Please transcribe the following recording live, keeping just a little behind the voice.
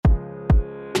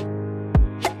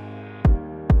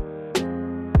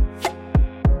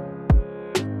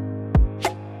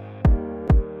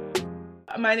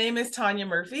My name is Tonya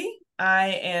Murphy. I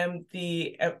am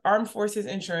the Armed Forces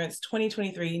Insurance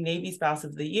 2023 Navy Spouse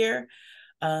of the Year.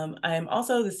 I am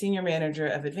also the Senior Manager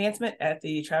of Advancement at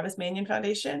the Travis Manion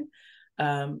Foundation.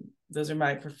 Those are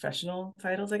my professional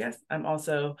titles, I guess. I'm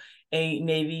also a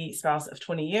Navy spouse of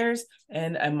 20 years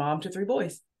and a mom to 3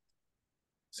 boys.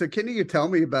 So can you tell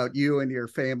me about you and your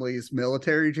family's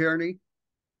military journey?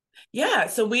 Yeah,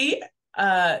 so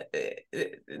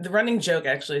the running joke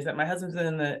actually is that my husband's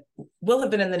will have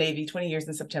been in the Navy 20 years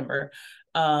in September.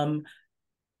 But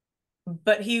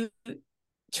he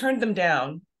turned them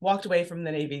down, walked away from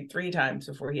the Navy 3 times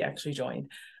before he actually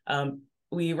joined.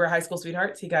 We were high school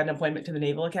sweethearts. He got an appointment to the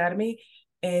Naval Academy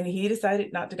and he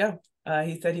decided not to go.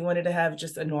 He said he wanted to have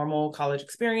just a normal college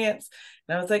experience.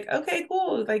 And I was like, okay,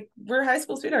 cool. Like, we're high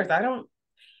school sweethearts.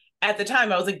 At the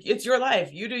time, I was like, it's your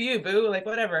life. You do you, boo. Like,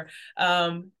 whatever.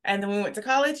 And then we went to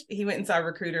college. He went and saw a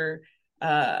recruiter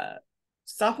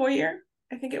sophomore year,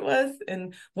 I think it was,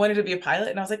 and wanted to be a pilot.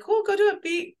 And I was like, cool, go do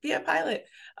it. Be a pilot.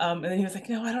 And then he was like,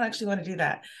 no, I don't actually want to do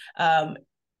that.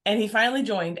 And he finally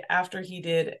joined after he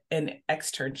did an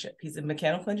externship. He's a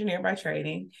mechanical engineer by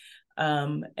training.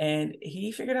 And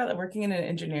he figured out that working in an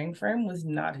engineering firm was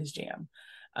not his jam.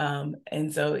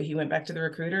 And so he went back to the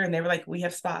recruiter and they were like, we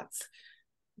have spots.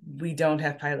 We don't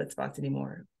have pilot spots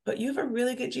anymore, but you have a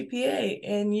really good GPA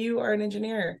and you are an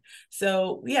engineer.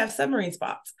 So we have submarine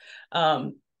spots.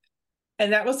 And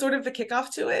that was sort of the kickoff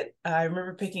to it. I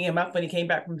remember picking him up when he came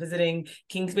back from visiting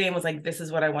Kings Bay and was like, this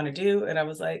is what I want to do. And I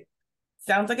was like,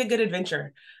 sounds like a good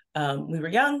adventure. We were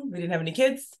young. We didn't have any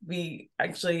kids.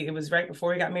 It was right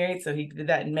before he got married. So he did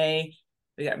that in May.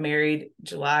 We got married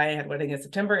July, had wedding in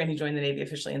September, and he joined the Navy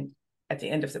officially at the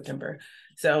end of September.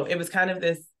 So it was kind of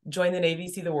this join the Navy,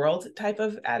 see the world type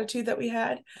of attitude that we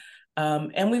had.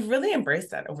 And we've really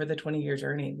embraced that over the 20-year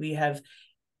journey. We have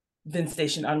been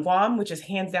stationed on Guam, which is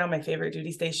hands down my favorite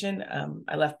duty station.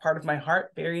 I left part of my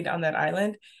heart buried on that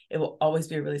island. It will always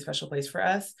be a really special place for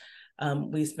us.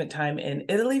 We spent time in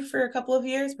Italy for a couple of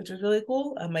years, which was really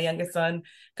cool. My youngest son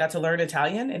got to learn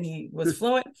Italian and he was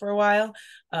fluent for a while.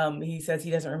 He says he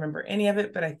doesn't remember any of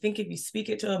it, but I think if you speak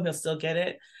it to him, he'll still get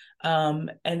it. And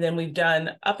then we've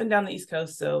done up and down the East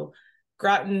Coast. So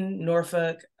Groton,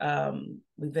 Norfolk,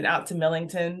 we've been out to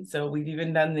Millington. So we've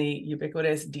even done the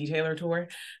ubiquitous detailer tour.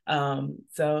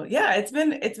 So yeah, it's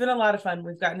been a lot of fun.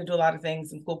 We've gotten to do a lot of things,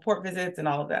 some cool port visits and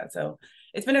all of that. So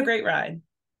it's been a great ride.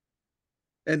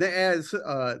 And as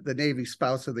the Navy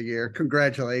Spouse of the Year,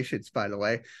 congratulations, by the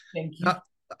way. Thank you.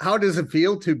 How does it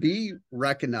feel to be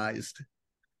recognized?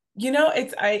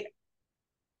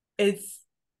 It's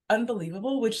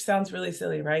unbelievable, which sounds really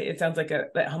silly, right? It sounds like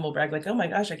that humble brag, like, oh my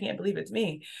gosh, I can't believe it's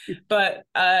me. But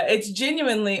it's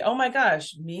genuinely, oh my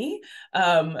gosh, me?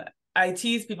 I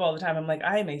tease people all the time. I'm like,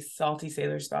 I am a salty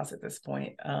sailor spouse at this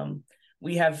point.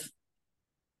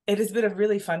 It has been a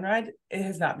really fun ride. It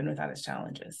has not been without its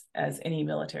challenges, as any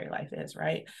military life is,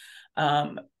 right?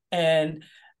 And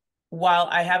while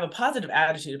I have a positive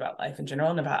attitude about life in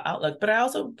general and about outlook, but I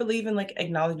also believe in like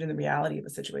acknowledging the reality of a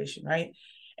situation, right?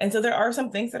 And so there are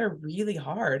some things that are really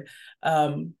hard.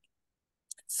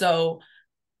 So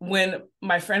when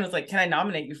my friend was like, can I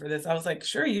nominate you for this? I was like,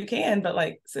 sure, you can. But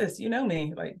like, sis, you know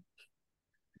me, like,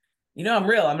 I'm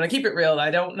real. I'm going to keep it real.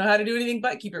 I don't know how to do anything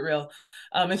but keep it real.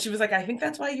 And she was like, I think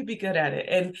that's why you'd be good at it.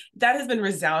 And that has been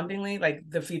resoundingly like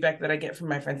the feedback that I get from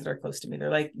my friends that are close to me. They're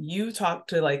like, you talk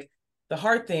to like the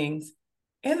hard things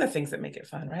and the things that make it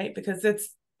fun, right? Because it's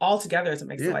all together as it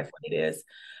makes the life what it is.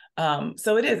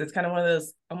 So it's kind of one of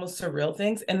those almost surreal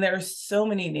things. And there are so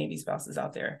many Navy spouses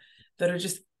out there that are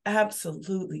just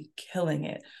absolutely killing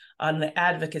it on the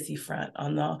advocacy front,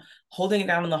 on the holding it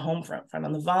down on the home front,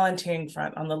 on the volunteering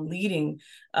front, on the leading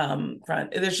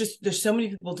front. There's so many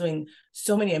people doing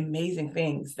so many amazing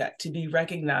things that to be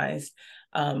recognized,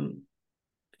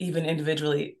 even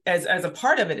individually as a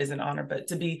part of it is an honor, but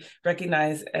to be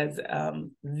recognized as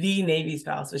the Navy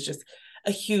spouse was just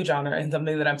a huge honor and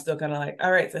something that I'm still kind of like,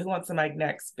 all right, so who wants the mic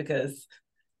next? Because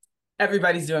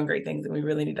everybody's doing great things and we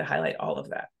really need to highlight all of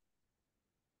that.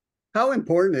 How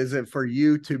important is it for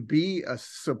you to be a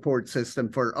support system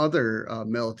for other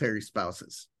military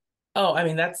spouses? Oh, I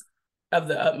mean, that's of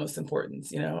the utmost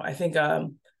importance. I think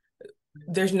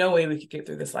there's no way we could get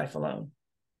through this life alone.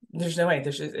 There's no way.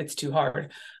 It's too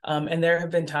hard. And there have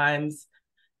been times,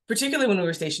 particularly when we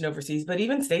were stationed overseas, but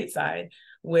even stateside,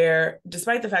 where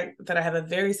despite the fact that I have a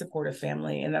very supportive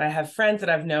family and that I have friends that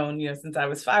I've known, since I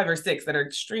was 5 or 6 that are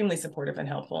extremely supportive and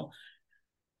helpful,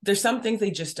 there's some things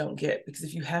they just don't get because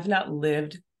if you have not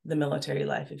lived the military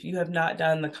life, if you have not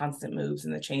done the constant moves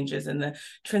and the changes and the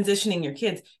transitioning your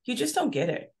kids, you just don't get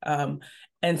it.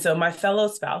 And so my fellow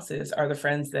spouses are the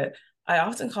friends that I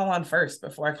often call on first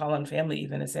before I call on family,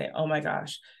 even to say, oh my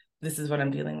gosh, this is what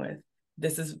I'm dealing with.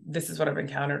 This is what I've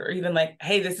encountered, or even like,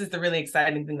 hey, this is the really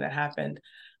exciting thing that happened.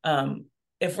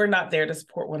 If we're not there to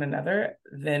support one another,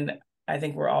 then I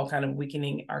think we're all kind of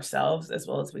weakening ourselves as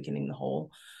well as weakening the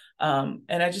whole. And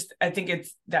I think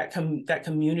it's that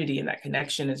community and that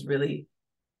connection is really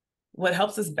what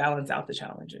helps us balance out the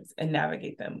challenges and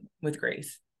navigate them with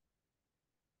grace.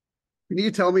 Can you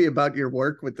tell me about your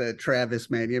work with the Travis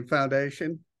Manion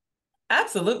Foundation?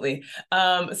 Absolutely.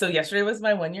 So yesterday was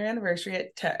my 1 year anniversary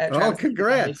at Oh, Travis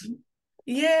congrats. Foundation.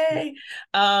 Yay.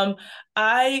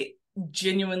 I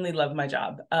genuinely love my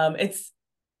job. It's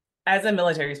as a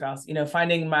military spouse,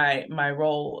 finding my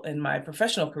role in my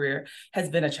professional career has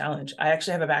been a challenge. I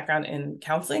actually have a background in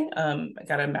counseling. I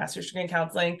got a master's degree in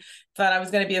counseling, thought I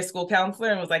was going to be a school counselor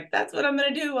and was like, that's what I'm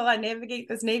going to do while I navigate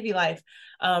this Navy life.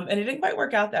 And it didn't quite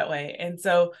work out that way. And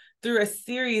so through a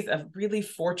series of really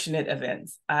fortunate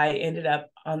events, I ended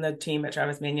up on the team at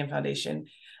Travis Manion Foundation.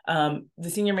 The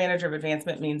senior manager of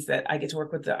advancement means that I get to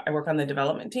I work on the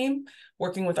development team,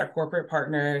 working with our corporate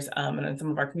partners and some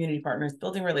of our community partners,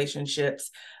 building relationships,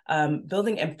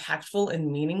 building impactful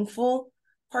and meaningful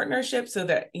partnerships so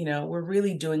that, we're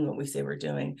really doing what we say we're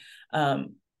doing.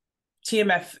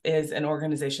 TMF is an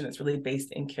organization that's really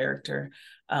based in character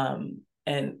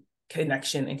and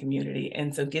connection and community.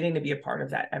 And so getting to be a part of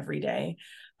that every day,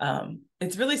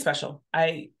 it's really special.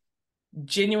 I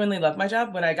genuinely love my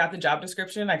job. When I got the job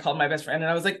description, I called my best friend and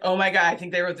I was like, oh my God, I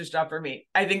think they wrote this job for me.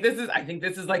 I think this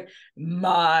is like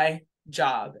my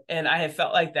job. And I have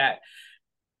felt like that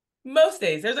most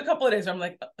days. There's a couple of days where I'm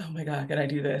like, oh my God, can I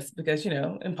do this? Because,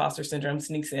 imposter syndrome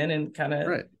sneaks in and kind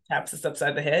of taps us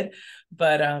upside the head.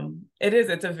 But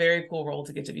it's a very cool role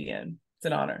to get to be in. It's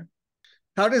an honor.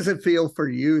 How does it feel for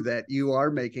you that you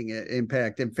are making an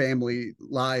impact in family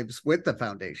lives with the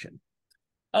foundation?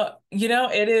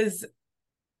 It is,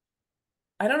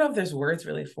 I don't know if there's words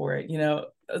really for it.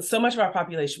 So much of our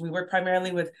population, we work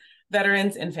primarily with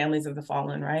veterans and families of the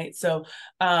fallen, right? So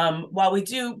while we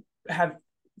do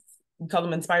we call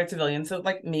them inspired civilians, so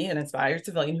like me, an inspired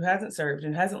civilian who hasn't served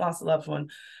and hasn't lost a loved one,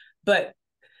 but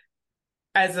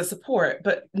as a support,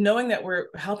 but knowing that we're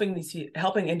helping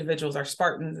individuals, our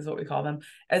Spartans is what we call them,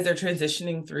 as they're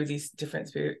transitioning through these different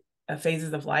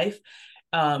phases of life,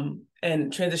 and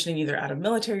transitioning either out of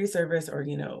military service or,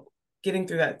 getting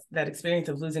through that experience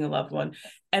of losing a loved one.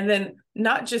 And then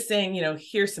not just saying,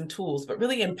 here's some tools, but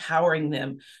really empowering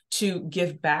them to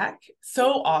give back.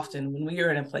 So often when we are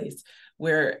in a place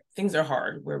where things are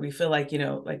hard, where we feel like,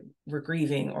 like we're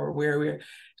grieving or where we're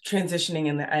transitioning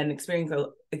and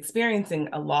experiencing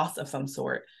a loss of some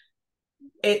sort,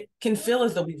 it can feel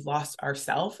as though we've lost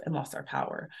ourselves and lost our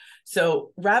power.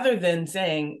 So rather than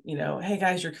saying, hey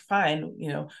guys, you're fine,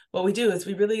 what we do is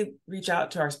we really reach out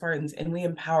to our Spartans and we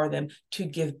empower them to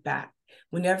give back.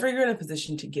 Whenever you're in a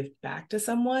position to give back to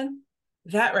someone,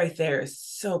 that right there is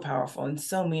so powerful and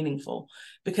so meaningful,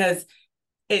 because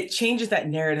it changes that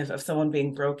narrative of someone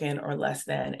being broken or less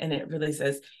than. And it really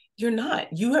says, you're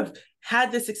not. You have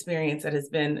had this experience that has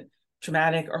been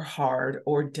traumatic or hard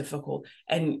or difficult,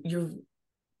 and you're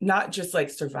not just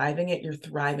like surviving it, you're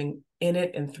thriving in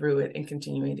it and through it and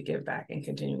continuing to give back and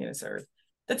continuing to serve.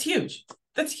 That's huge.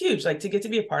 Like, to get to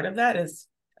be a part of that is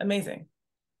amazing.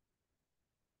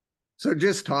 So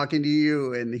just talking to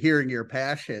you and hearing your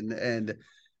passion and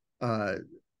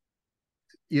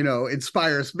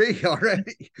inspires me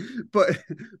already. But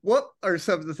what are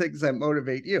some of the things that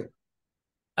motivate you?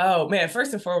 Oh man,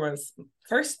 first and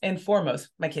foremost,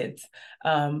 my kids.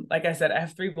 Like I said, I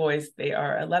have 3 boys. They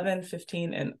are 11,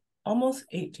 15, and almost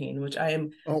 18, which I am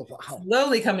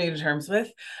slowly coming to terms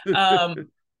with.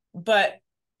 But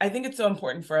I think it's so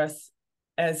important for us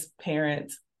as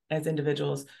parents, as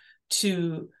individuals,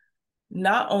 to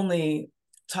not only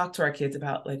talk to our kids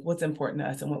about like what's important to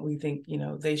us and what we think,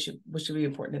 what should be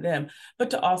important to them, but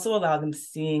to also allow them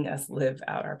seeing us live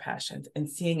out our passions and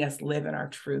seeing us live in our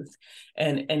truth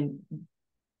and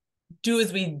do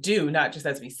as we do, not just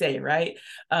as we say, right?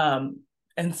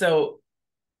 And so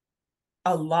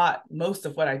most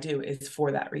of what I do is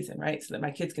for that reason, right? So that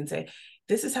my kids can say,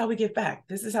 this is how we give back.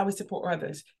 This is how we support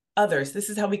others. This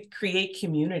is how we create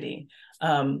community.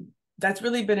 That's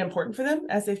really been important for them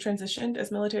as they've transitioned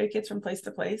as military kids from place to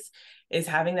place, is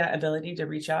having that ability to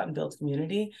reach out and build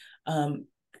community.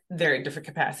 They're at different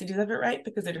capacities of it, right?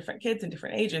 Because they're different kids and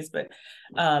different ages, but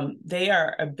they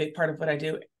are a big part of what I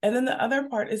do. And then the other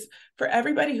part is for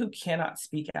everybody who cannot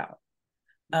speak out.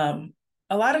 A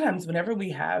lot of times whenever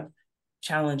we have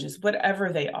challenges,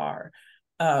 whatever they are,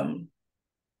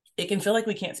 it can feel like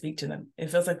we can't speak to them. It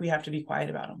feels like we have to be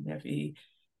quiet about them. We have to be,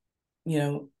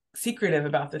 secretive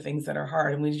about the things that are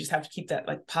hard, and we just have to keep that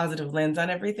like positive lens on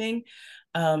everything.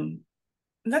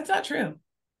 That's not true.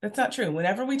 That's not true.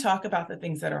 Whenever we talk about the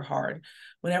things that are hard,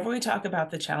 whenever we talk about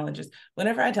the challenges,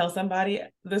 whenever I tell somebody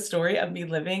the story of me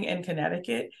living in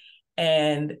Connecticut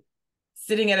and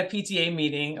sitting at a PTA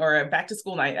meeting or a back to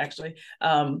school night, actually,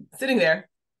 sitting there,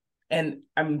 and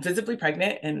I'm visibly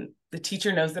pregnant, and the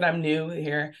teacher knows that I'm new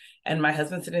here, and my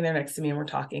husband's sitting there next to me, and we're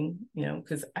talking,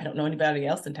 because I don't know anybody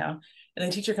else in town. And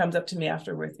the teacher comes up to me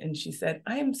afterwards, and she said,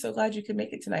 "I am so glad you could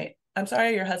make it tonight. I'm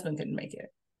sorry your husband couldn't make it."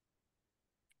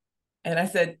 And I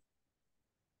said,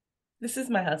 "This is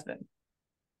my husband,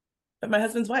 but my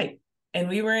husband's white. And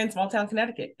we were in small town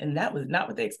Connecticut, and that was not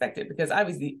what they expected, because I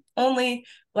was the only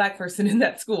Black person in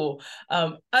that school,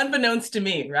 unbeknownst to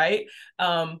me, right?"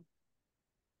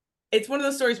 It's one of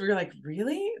those stories where you're like,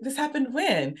 really? This happened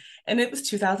when? And it was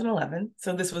 2011.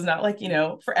 So this was not like,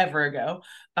 forever ago.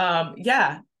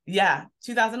 Yeah,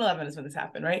 2011 is when this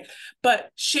happened, right? But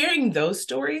sharing those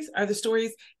stories are the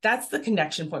stories, that's the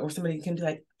connection point where somebody can be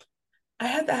like, I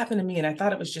had that happen to me, and I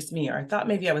thought it was just me, or I thought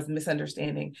maybe I was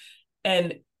misunderstanding.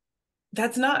 And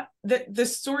that's not, the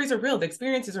stories are real, the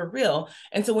experiences are real.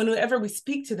 And so whenever we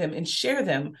speak to them and share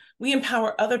them, we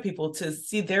empower other people to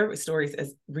see their stories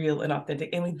as real and authentic,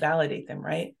 and we validate them,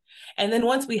 right? And then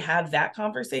once we have that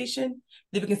conversation,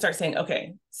 then we can start saying,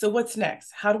 okay, so what's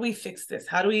next? How do we fix this?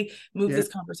 How do we move this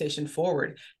conversation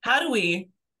forward? How do we,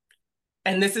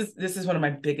 and this is one of my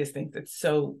biggest things that's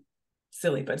so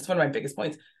silly, but it's one of my biggest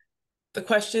points. The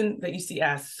question that you see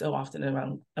asked so often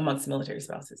amongst military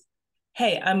spouses: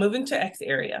 hey, I'm moving to X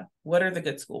area. What are the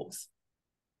good schools?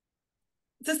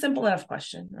 It's a simple enough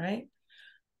question, right?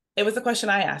 It was the question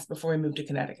I asked before we moved to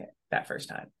Connecticut that first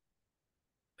time.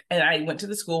 And I went to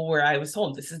the school where I was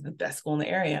told this is the best school in the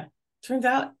area. Turns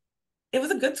out it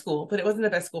was a good school, but it wasn't the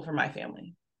best school for my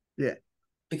family. Yeah.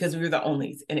 Because we were the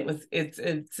onlys. And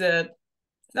it's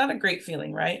not a great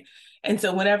feeling, right? And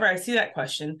so whenever I see that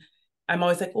question, I'm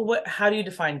always like, well, how do you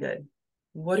define good?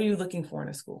 What are you looking for in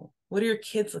a school? What are your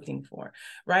kids looking for,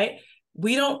 right?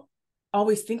 We don't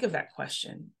always think of that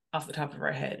question off the top of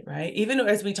our head, right? Even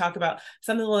as we talk about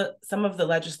some of the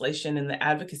legislation and the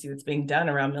advocacy that's being done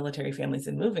around military families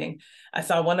and moving, I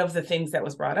saw one of the things that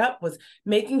was brought up was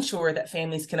making sure that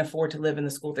families can afford to live in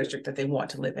the school district that they want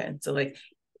to live in. So like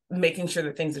making sure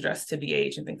that things address to be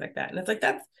age and things like that. And it's like,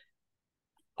 that's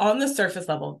on the surface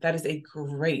level, that is a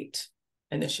great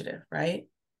initiative, right?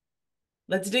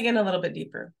 Let's dig in a little bit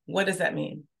deeper. What does that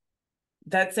mean?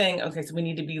 That's saying, okay, so we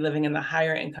need to be living in the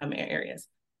higher income areas.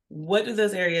 What does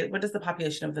the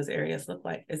population of those areas look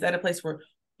like? Is that a place where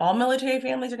all military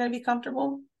families are going to be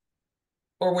comfortable?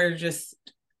 Or where just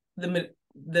the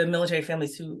military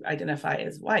families who identify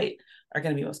as white are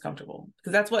going to be most comfortable?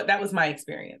 Because that was my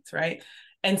experience, right?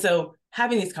 And so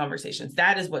having these conversations,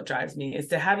 that is what drives me, is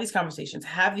to have these conversations,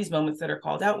 have these moments that are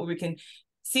called out where we can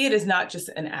see it as not just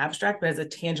an abstract, but as a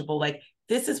tangible, like,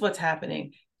 this is what's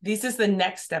happening. This is the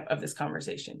next step of this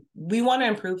conversation. We want to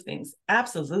improve things.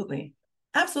 Absolutely.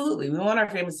 Absolutely. We want our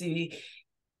families to be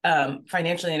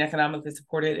financially and economically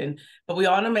supported, but we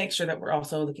want to make sure that we're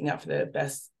also looking out for the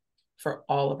best for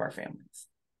all of our families.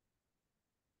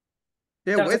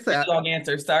 Yeah, that was with a pretty that long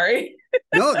answer, sorry.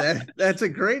 No, that's a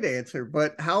great answer.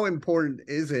 But how important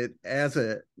is it as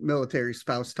a military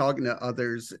spouse talking to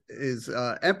others is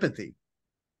empathy?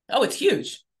 Oh, it's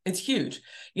huge. It's huge.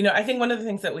 I think one of the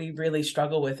things that we really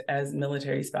struggle with as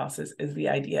military spouses is the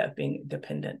idea of being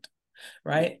dependent,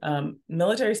 right?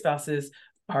 Military spouses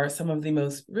are some of the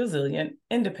most resilient,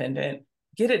 independent,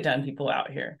 get it done people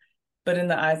out here. But in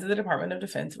the eyes of the Department of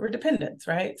Defense, we're dependents,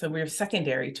 right? So we're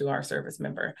secondary to our service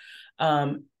member.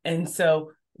 And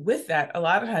so with that, a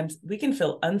lot of times we can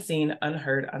feel unseen,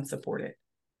 unheard, unsupported.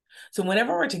 So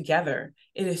whenever we're together,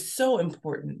 it is so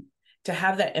important to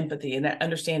have that empathy and that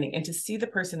understanding, and to see the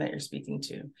person that you're speaking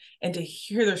to, and to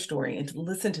hear their story, and to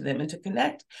listen to them, and to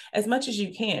connect as much as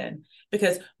you can.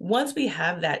 Because once we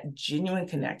have that genuine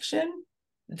connection,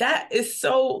 that is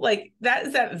that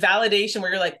is that validation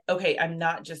where you're like, okay, I'm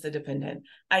not just a dependent.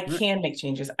 I can make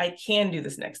changes. I can do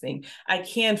this next thing. I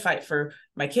can fight for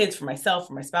my kids, for myself,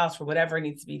 for my spouse, for whatever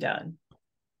needs to be done.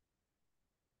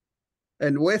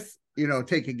 And with,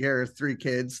 taking care of 3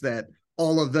 kids that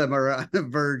all of them are on the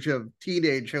verge of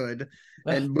teenagehood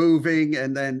and moving,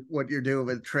 and then what you're doing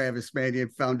with Travis Manion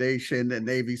Foundation and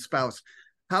Navy Spouse,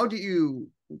 what do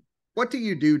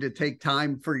you do to take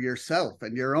time for yourself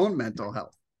and your own mental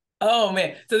health? Oh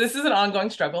man, so this is an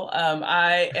ongoing struggle.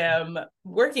 I am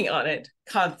working on it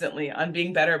constantly, on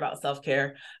being better about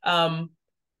self-care.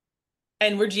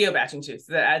 And we're geobaching too,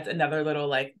 so that adds another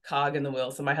little cog in the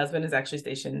wheel. So my husband is actually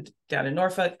stationed down in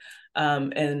Norfolk,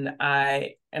 and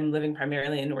I am living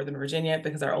primarily in Northern Virginia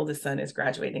because our oldest son is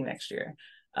graduating next year.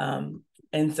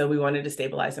 And so we wanted to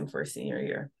stabilize him for his senior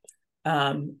year.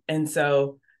 And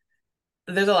so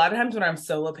there's a lot of times when I'm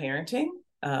solo parenting,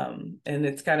 and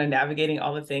it's kind of navigating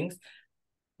all the things.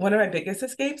 One of my biggest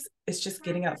escapes is just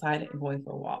getting outside and going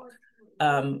for a walk.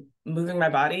 Moving my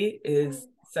body is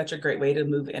such a great way to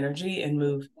move energy and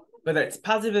move, whether it's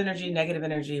positive energy, negative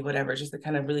energy, whatever, just to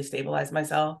kind of really stabilize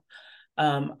myself.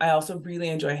 I also really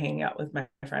enjoy hanging out with my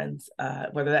friends,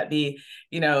 whether that be,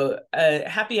 a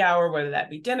happy hour, whether that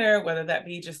be dinner, whether that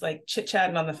be just like chit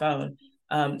chatting on the phone.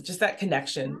 Just that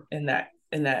connection in that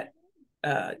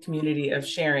community of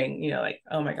sharing, like,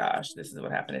 oh my gosh, this is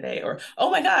what happened today, or oh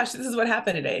my gosh, this is what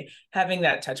happened today. Having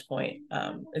that touch point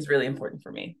is really important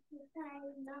for me.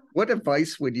 What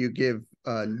advice would you give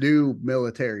new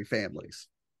military families?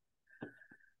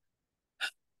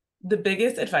 The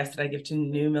biggest advice that I give to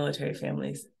new military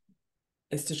families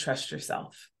is to trust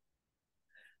yourself.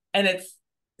 And it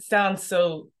sounds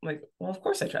so like, well, of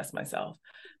course I trust myself.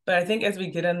 But I think as we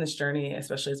get on this journey,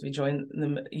 especially as we join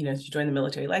as you join the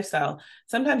military lifestyle,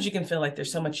 sometimes you can feel like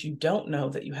there's so much you don't know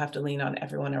that you have to lean on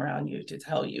everyone around you to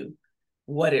tell you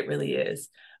what it really is.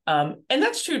 And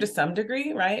that's true to some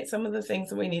degree, right? Some of the things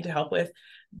that we need to help with,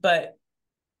 but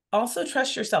also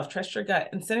trust yourself, trust your gut,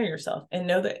 and center yourself, and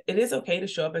know that it is okay to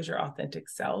show up as your authentic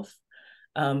self.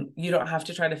 You don't have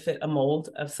to try to fit a mold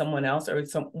of someone else or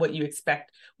what you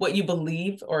expect, what you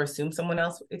believe or assume someone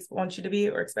else wants you to be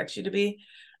or expects you to be.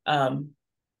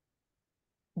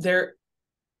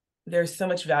 There's so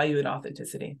much value in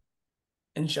authenticity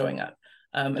and showing up.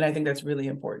 And I think that's really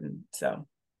important. So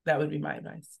that would be my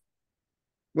advice.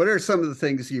 What are some of the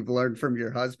things you've learned from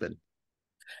your husband?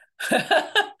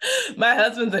 My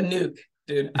husband's a nuke,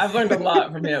 dude. I've learned a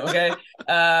lot from him. Okay.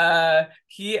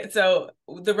 So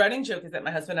the running joke is that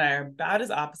my husband and I are about as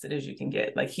opposite as you can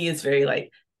get. Like, he is very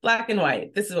like black and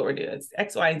white. This is what we're doing. It's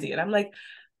X, Y, and Z. And I'm like,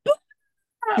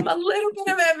 I'm a little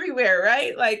bit of everywhere,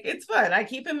 right? Like, it's fun. I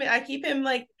keep him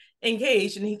like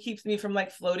engaged, and he keeps me from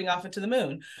like floating off into the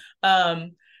moon.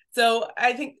 So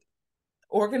I think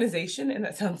organization, and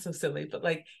that sounds so silly, but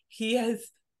like, he has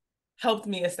helped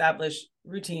me establish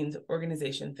routines,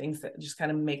 organization, things that just kind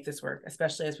of make this work,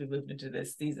 especially as we moved into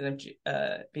this season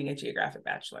of being a geographic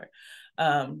bachelor.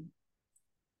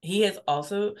 He has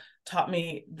also taught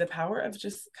me the power of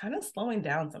just kind of slowing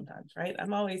down sometimes, right?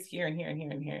 I'm always here and here and here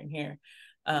and here and here.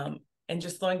 And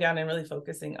just slowing down and really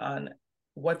focusing on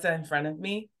what's in front of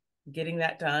me, getting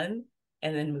that done,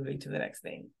 and then moving to the next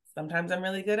thing. Sometimes I'm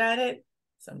really good at it.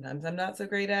 Sometimes I'm not so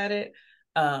great at it.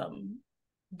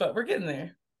 But we're getting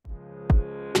there.